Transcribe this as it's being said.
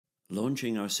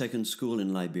Launching our second school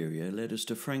in Liberia led us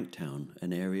to Franktown,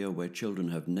 an area where children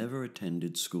have never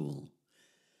attended school.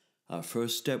 Our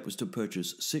first step was to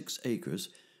purchase 6 acres,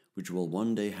 which will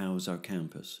one day house our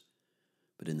campus.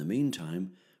 But in the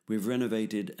meantime, we've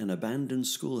renovated an abandoned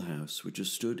schoolhouse which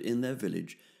has stood in their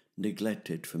village,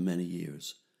 neglected for many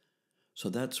years. So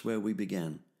that's where we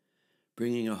began,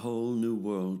 bringing a whole new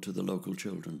world to the local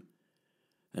children.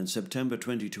 And September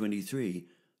 2023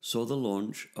 saw the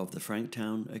launch of the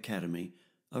Franktown Academy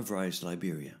of Rise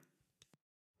Liberia.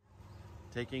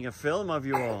 Taking a film of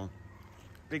you all.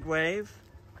 Big wave?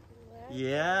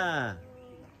 Yeah.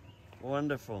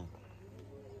 Wonderful.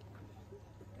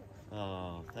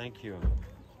 Oh, thank you.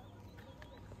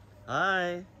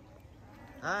 Hi.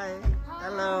 Hi.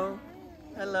 Hello.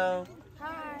 Hello.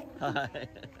 Hi. Hi.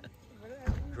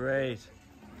 Great.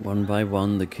 One by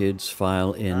one, the kids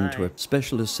file in to a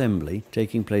special assembly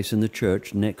taking place in the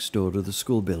church next door to the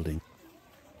school building.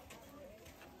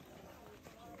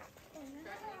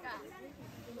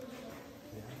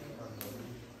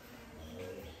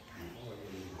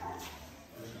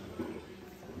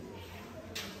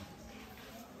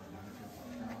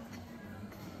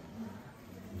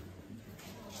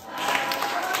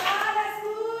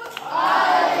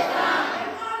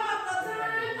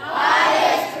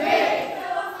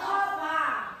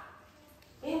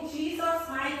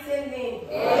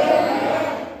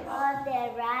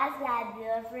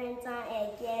 Franktown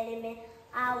Academy,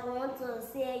 I want to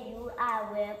say you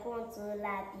are welcome to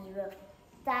Liberia.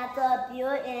 Start up Bill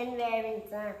and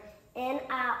Warrington. And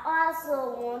I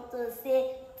also want to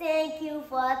say thank you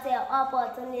for the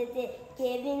opportunity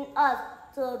given us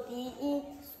to be in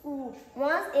school.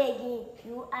 Once again,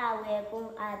 you are welcome.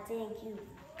 I thank you.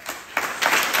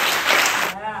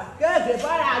 God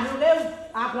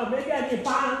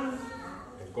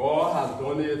has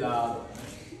done it that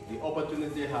the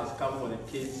opportunity has come for the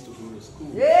kids to go to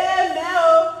school.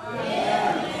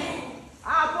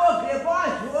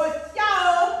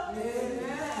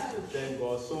 Thank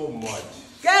God so much.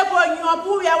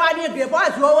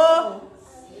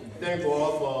 Thank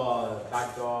God for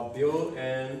Dr. Bill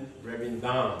and Reverend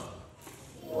Dan.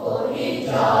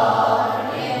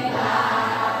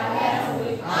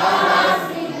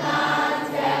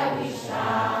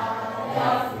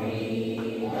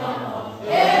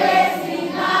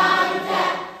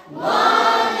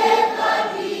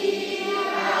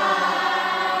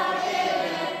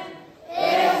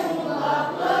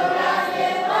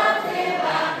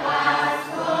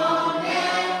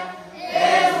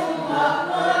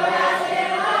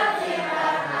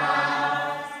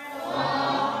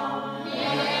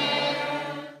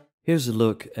 Here's a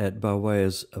look at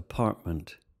Bawaya's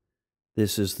apartment.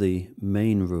 This is the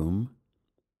main room.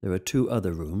 There are 2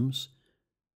 other rooms,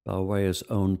 Bawaya's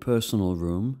own personal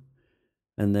room,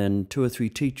 and then 2 or 3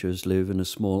 teachers live in a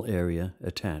small area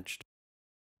attached.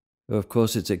 Of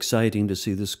course, it's exciting to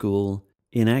see the school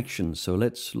in action, so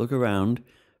let's look around,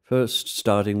 first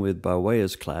starting with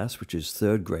Bawaya's class, which is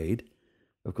 3rd grade.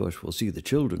 Of course, we'll see the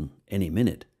children any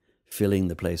minute filling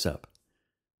the place up.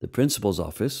 The principal's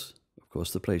office, of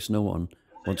course, the place no one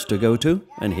wants to go to,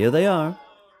 and here they are.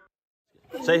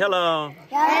 Say hello.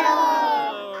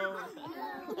 Hello.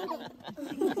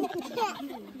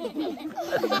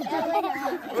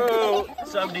 Oh,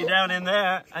 somebody down in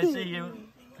there. I see you.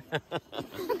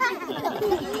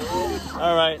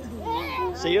 All right.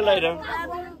 See you later.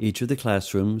 Each of the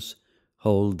classrooms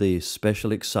hold the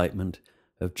special excitement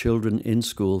of children in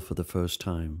school for the first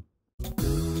time.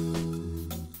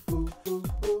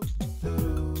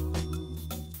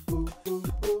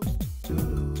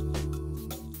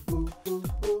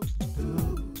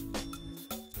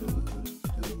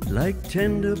 Like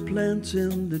tender plants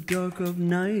in the dark of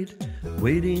night,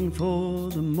 waiting for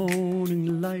the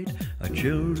morning light, our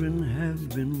children have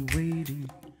been waiting,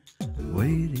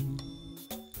 waiting,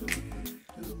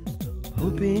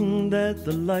 hoping that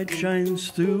the light shines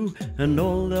through and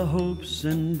all their hopes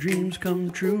and dreams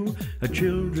come true. Our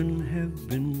children have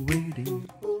been waiting,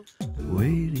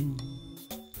 waiting.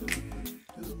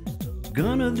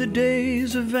 Gone are the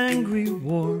days of angry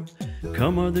war,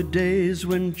 come are the days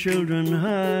when children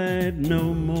hide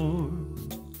no more.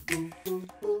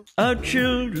 Our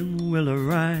children will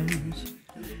arise.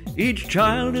 Each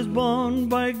child is born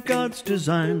by God's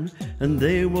design, and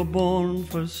they were born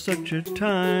for such a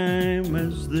time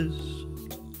as this.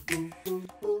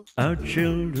 Our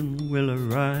children will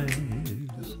arise.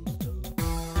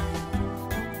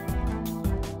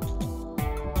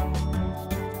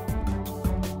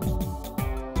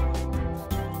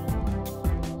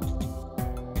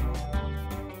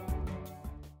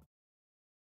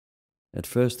 At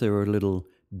first they were a little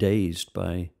dazed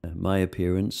by my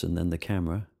appearance and then the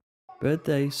camera, but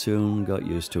they soon got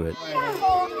used to it.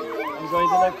 I'm going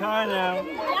to the car now.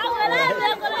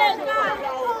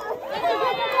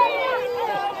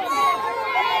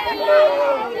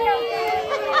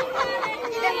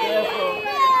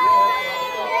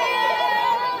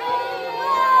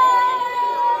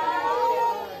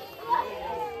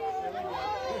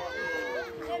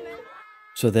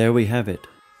 So there we have it.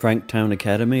 Franktown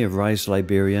Academy of Rise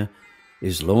Liberia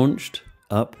is launched,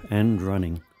 up and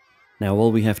running. Now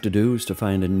all we have to do is to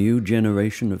find a new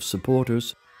generation of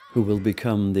supporters who will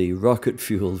become the rocket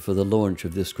fuel for the launch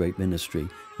of this great ministry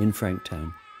in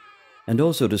Franktown, and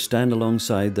also to stand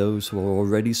alongside those who are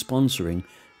already sponsoring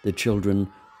the children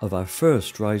of our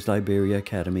first Rise Liberia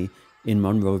Academy in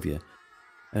Monrovia.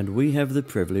 And we have the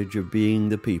privilege of being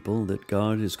the people that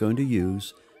God is going to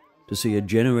use to see a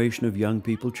generation of young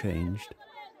people changed,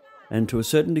 and to a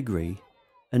certain degree,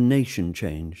 a nation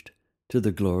changed to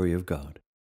the glory of God.